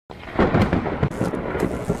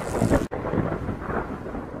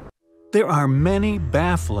There are many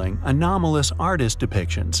baffling, anomalous artist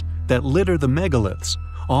depictions that litter the megaliths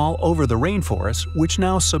all over the rainforest, which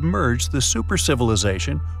now submerge the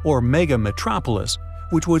super-civilization or mega-metropolis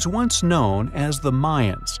which was once known as the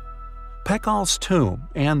Mayans. Pakal's tomb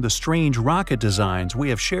and the strange rocket designs we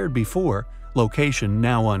have shared before, location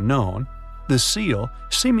now unknown, the seal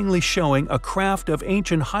seemingly showing a craft of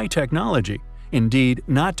ancient high technology, indeed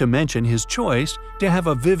not to mention his choice to have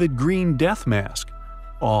a vivid green death mask.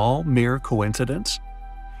 All mere coincidence?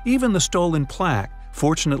 Even the stolen plaque,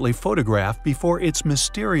 fortunately photographed before its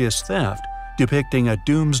mysterious theft, depicting a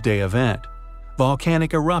doomsday event.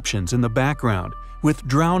 Volcanic eruptions in the background, with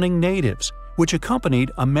drowning natives, which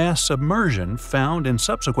accompanied a mass submersion found and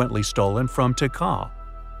subsequently stolen from Tikal.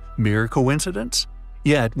 Mere coincidence?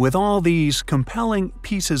 Yet, with all these compelling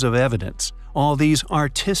pieces of evidence, all these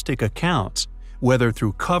artistic accounts, whether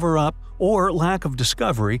through cover-up or lack of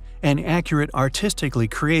discovery and accurate artistically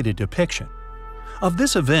created depiction, of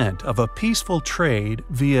this event of a peaceful trade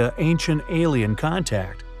via ancient alien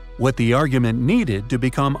contact, what the argument needed to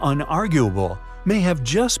become unarguable may have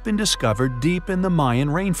just been discovered deep in the Mayan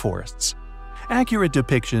rainforests. Accurate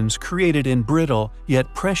depictions created in brittle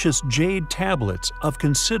yet precious jade tablets of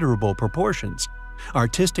considerable proportions,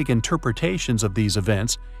 artistic interpretations of these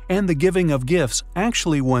events, and the giving of gifts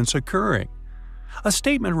actually once occurring. A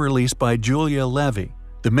statement released by Julia Levy,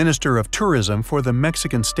 the Minister of Tourism for the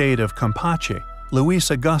Mexican state of Campeche, Luis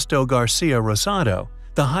Augusto Garcia Rosado,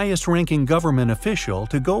 the highest-ranking government official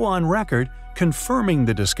to go on record confirming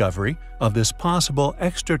the discovery of this possible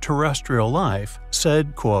extraterrestrial life,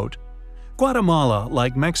 said, quote, "Guatemala,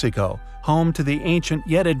 like Mexico, home to the ancient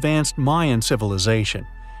yet advanced Mayan civilization,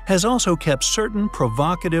 has also kept certain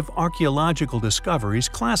provocative archaeological discoveries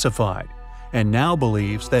classified, and now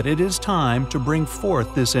believes that it is time to bring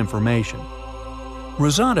forth this information."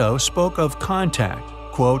 Rosado spoke of contact,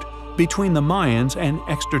 quote, "between the Mayans and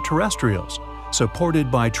extraterrestrials, supported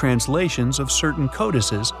by translations of certain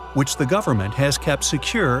codices which the government has kept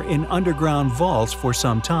secure in underground vaults for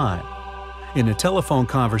some time." In a telephone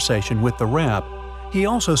conversation with the rep, he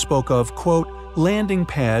also spoke of, quote, "landing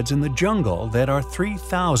pads in the jungle that are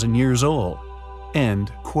 3,000 years old."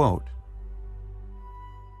 End quote.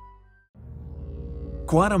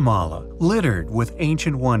 Guatemala, littered with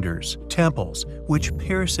ancient wonders, temples which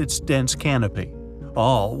pierce its dense canopy,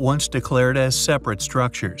 all once declared as separate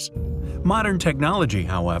structures. Modern technology,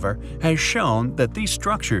 however, has shown that these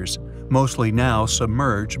structures, mostly now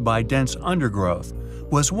submerged by dense undergrowth,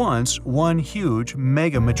 was once one huge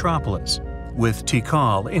mega-metropolis, with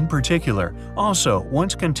Tikal in particular also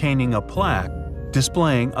once containing a plaque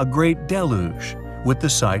displaying a great deluge, with the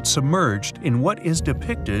site submerged in what is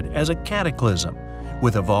depicted as a cataclysm,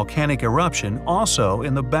 with a volcanic eruption also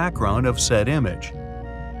in the background of said image.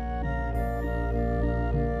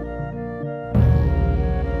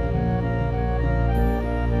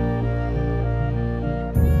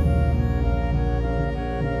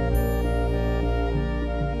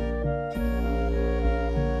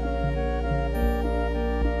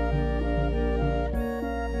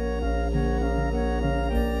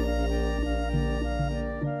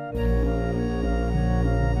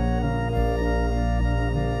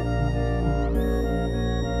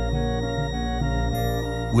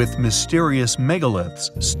 With mysterious megaliths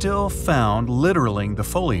still found littering the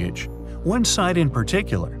foliage, one site in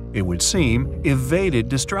particular, it would seem, evaded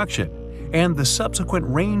destruction, and the subsequent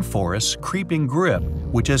rainforest's creeping grip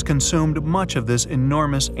which has consumed much of this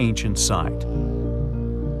enormous ancient site.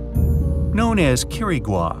 Known as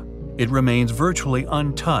Quirigua, it remains virtually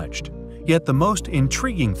untouched, yet the most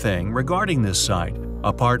intriguing thing regarding this site,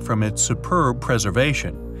 apart from its superb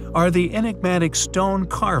preservation, are the enigmatic stone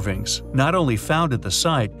carvings not only found at the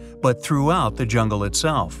site but throughout the jungle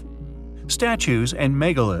itself. Statues and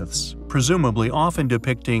megaliths, presumably often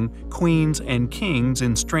depicting queens and kings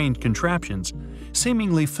in strange contraptions,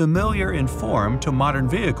 seemingly familiar in form to modern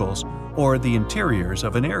vehicles or the interiors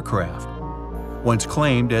of an aircraft. Once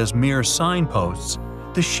claimed as mere signposts,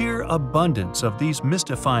 the sheer abundance of these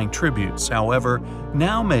mystifying tributes, however,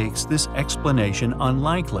 now makes this explanation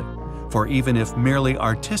unlikely. For even if merely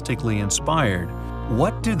artistically inspired,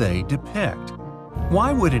 what do they depict?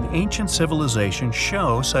 Why would an ancient civilization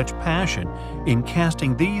show such passion in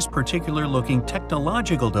casting these particular-looking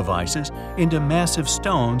technological devices into massive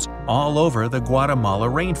stones all over the Guatemala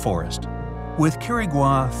rainforest? With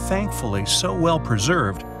Quirigua thankfully so well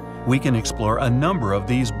preserved, we can explore a number of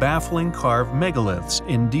these baffling carved megaliths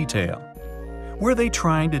in detail. Were they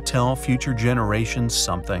trying to tell future generations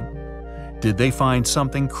something? Did they find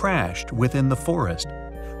something crashed within the forest,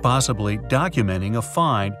 possibly documenting a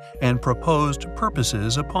find and proposed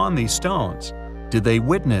purposes upon these stones? did they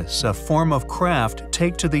witness a form of craft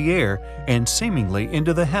take to the air and seemingly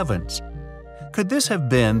into the heavens? Could this have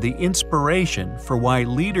been the inspiration for why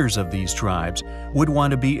leaders of these tribes would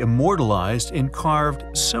want to be immortalized in carved,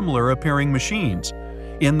 similar-appearing machines,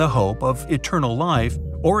 in the hope of eternal life,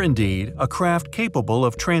 or indeed a craft capable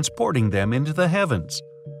of transporting them into the heavens?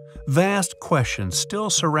 Vast questions still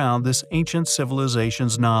surround this ancient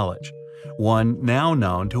civilization's knowledge, one now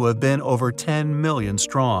known to have been over 10 million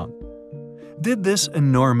strong. Did this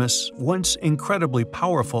enormous, once incredibly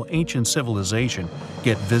powerful ancient civilization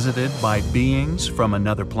get visited by beings from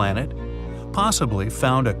another planet? Possibly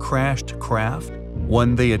found a crashed craft,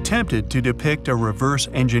 one they attempted to depict a reverse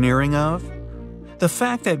engineering of? The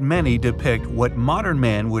fact that many depict what modern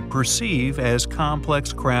man would perceive as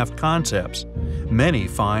complex craft concepts, many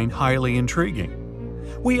find highly intriguing.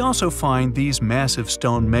 We also find these massive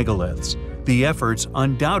stone megaliths, the efforts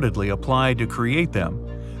undoubtedly applied to create them,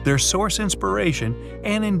 their source inspiration,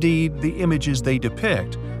 and indeed the images they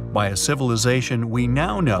depict, by a civilization we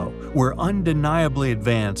now know were undeniably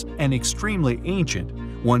advanced and extremely ancient,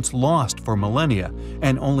 once lost for millennia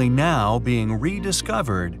and only now being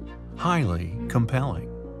rediscovered, highly compelling.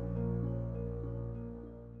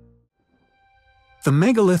 The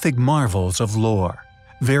megalithic marvels of lore,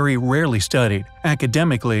 very rarely studied,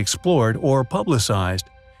 academically explored, or publicized,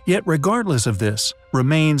 yet regardless of this,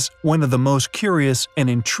 remains one of the most curious and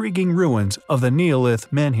intriguing ruins of the Neolith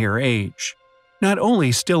menhir age. Not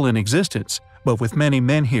only still in existence, but with many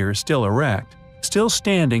menhirs still erect, still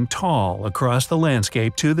standing tall across the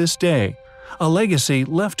landscape to this day, a legacy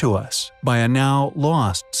left to us by a now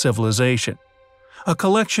lost civilization. A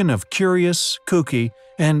collection of curious, kooky,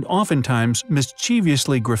 and oftentimes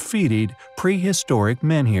mischievously graffitied prehistoric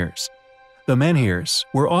menhirs. The menhirs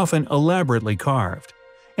were often elaborately carved,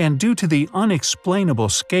 and due to the unexplainable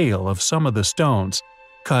scale of some of the stones,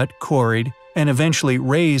 cut, quarried, and eventually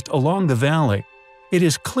raised along the valley, it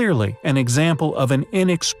is clearly an example of an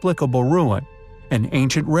inexplicable ruin, an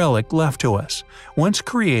ancient relic left to us, once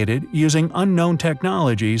created using unknown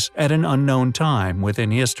technologies at an unknown time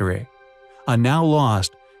within history. A now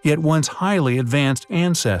lost, yet once highly advanced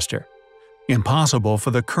ancestor. Impossible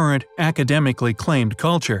for the current academically claimed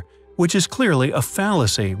culture, which is clearly a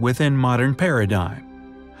fallacy within modern paradigm.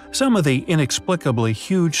 Some of the inexplicably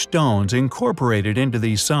huge stones incorporated into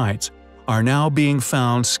these sites are now being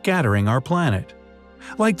found scattering our planet.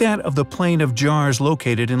 Like that of the Plain of Jars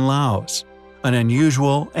located in Laos, an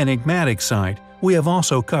unusual, enigmatic site we have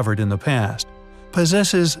also covered in the past,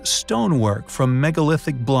 possesses stonework from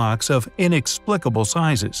megalithic blocks of inexplicable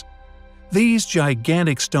sizes. These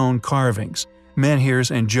gigantic stone carvings,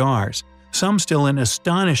 menhirs and jars, some still in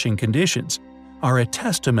astonishing conditions, are a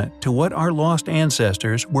testament to what our lost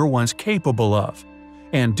ancestors were once capable of,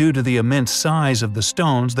 and due to the immense size of the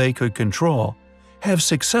stones they could control, have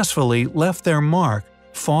successfully left their mark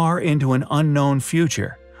far into an unknown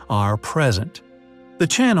future, our present. The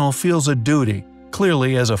channel feels a duty,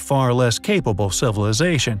 clearly as a far less capable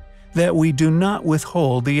civilization, that we do not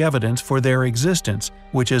withhold the evidence for their existence,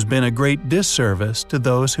 which has been a great disservice to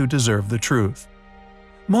those who deserve the truth.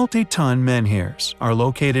 Multi-ton menhirs are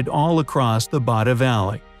located all across the Bada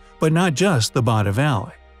Valley, but not just the Bada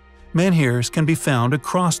Valley. Menhirs can be found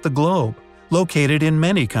across the globe, located in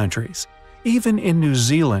many countries, even in New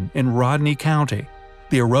Zealand in Rodney County.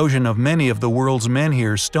 The erosion of many of the world's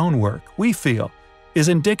menhir stonework, we feel, is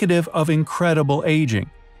indicative of incredible aging,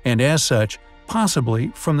 and as such, possibly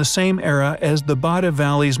from the same era as the Bada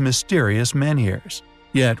Valley's mysterious menhirs.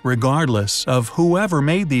 Yet regardless of whoever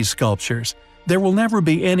made these sculptures, there will never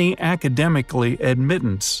be any academically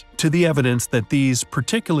admittance to the evidence that these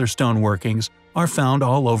particular stoneworkings are found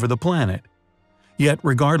all over the planet. Yet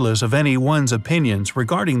regardless of anyone's opinions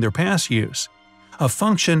regarding their past use, a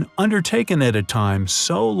function undertaken at a time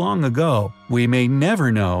so long ago, we may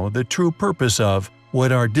never know the true purpose of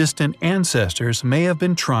what our distant ancestors may have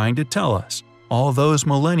been trying to tell us all those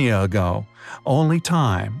millennia ago. Only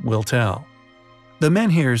time will tell. The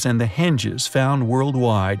menhirs and the henges found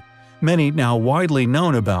worldwide, many now widely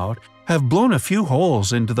known about, have blown a few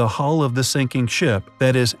holes into the hull of the sinking ship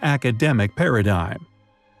that is academic paradigm.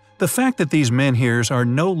 The fact that these menhirs are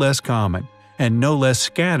no less common and no less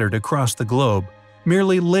scattered across the globe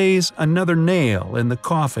merely lays another nail in the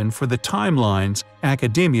coffin for the timelines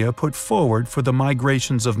academia put forward for the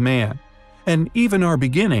migrations of man, and even our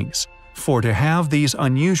beginnings, for to have these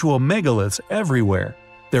unusual megaliths everywhere,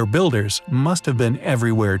 their builders must have been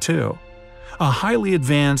everywhere too. A highly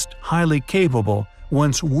advanced, highly capable,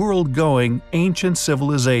 once world-going ancient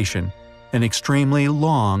civilization, an extremely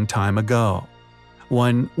long time ago.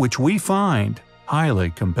 One which we find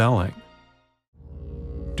highly compelling.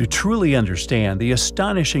 To truly understand the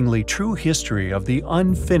astonishingly true history of the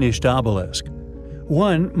unfinished obelisk,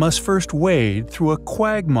 one must first wade through a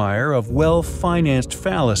quagmire of well-financed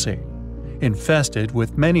fallacy, infested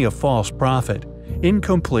with many a false prophet,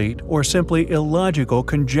 incomplete or simply illogical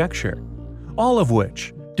conjecture, all of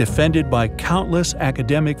which, defended by countless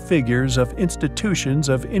academic figures of institutions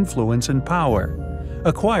of influence and power,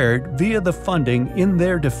 acquired via the funding in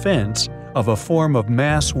their defense of a form of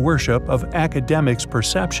mass worship of academics'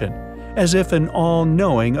 perception, as if an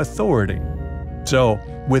all-knowing authority. So,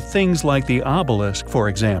 with things like the obelisk, for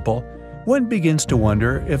example, one begins to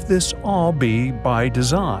wonder if this all be by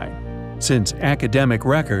design. Since academic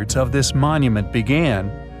records of this monument began,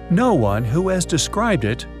 no one who has described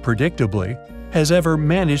it, predictably, has ever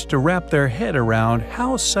managed to wrap their head around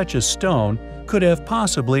how such a stone could have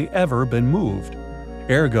possibly ever been moved.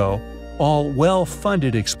 Ergo, all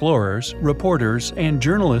well-funded explorers, reporters, and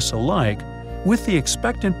journalists alike, with the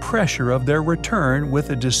expectant pressure of their return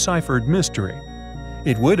with a deciphered mystery.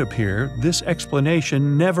 It would appear this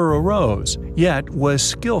explanation never arose, yet was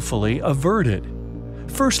skillfully averted.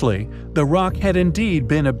 Firstly, the rock had indeed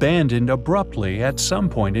been abandoned abruptly at some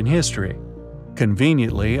point in history,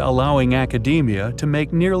 conveniently allowing academia to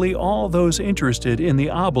make nearly all those interested in the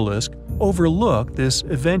obelisk overlook this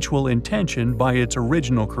eventual intention by its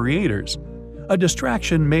original creators, a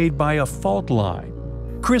distraction made by a fault line.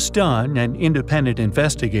 Chris Dunn, an independent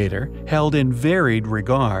investigator held in varied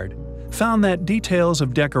regard, found that details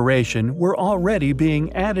of decoration were already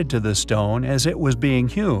being added to the stone as it was being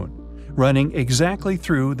hewn, running exactly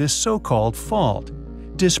through this so-called fault,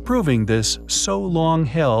 disproving this so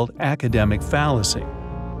long-held academic fallacy.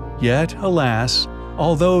 Yet, alas,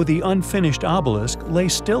 although the unfinished obelisk lay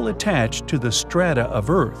still attached to the strata of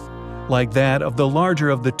earth, like that of the larger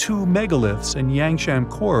of the two megaliths in Yangshan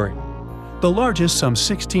Quarry, the largest some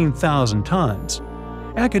 16,000 tons,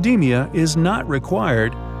 academia is not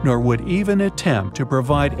required nor would even attempt to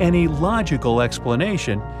provide any logical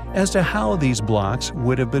explanation as to how these blocks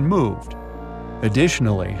would have been moved.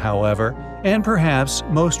 Additionally, however, and perhaps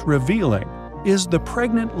most revealing, is the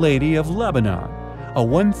Pregnant Lady of Lebanon, a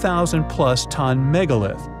 1,000-plus ton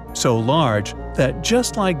megalith, so large that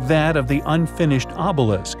just like that of the unfinished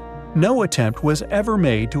obelisk, no attempt was ever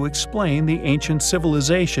made to explain the ancient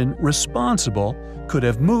civilization responsible could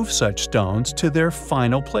have moved such stones to their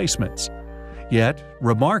final placements. Yet,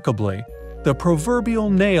 remarkably, the proverbial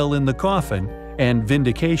nail in the coffin and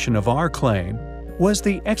vindication of our claim was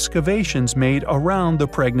the excavations made around the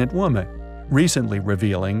pregnant woman, recently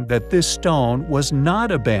revealing that this stone was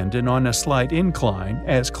not abandoned on a slight incline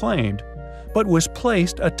as claimed, but was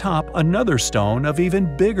placed atop another stone of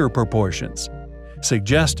even bigger proportions,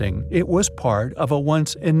 suggesting it was part of a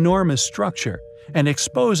once enormous structure and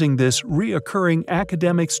exposing this reoccurring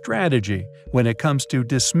academic strategy when it comes to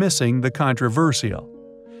dismissing the controversial.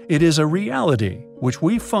 It is a reality which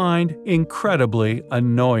we find incredibly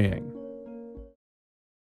annoying.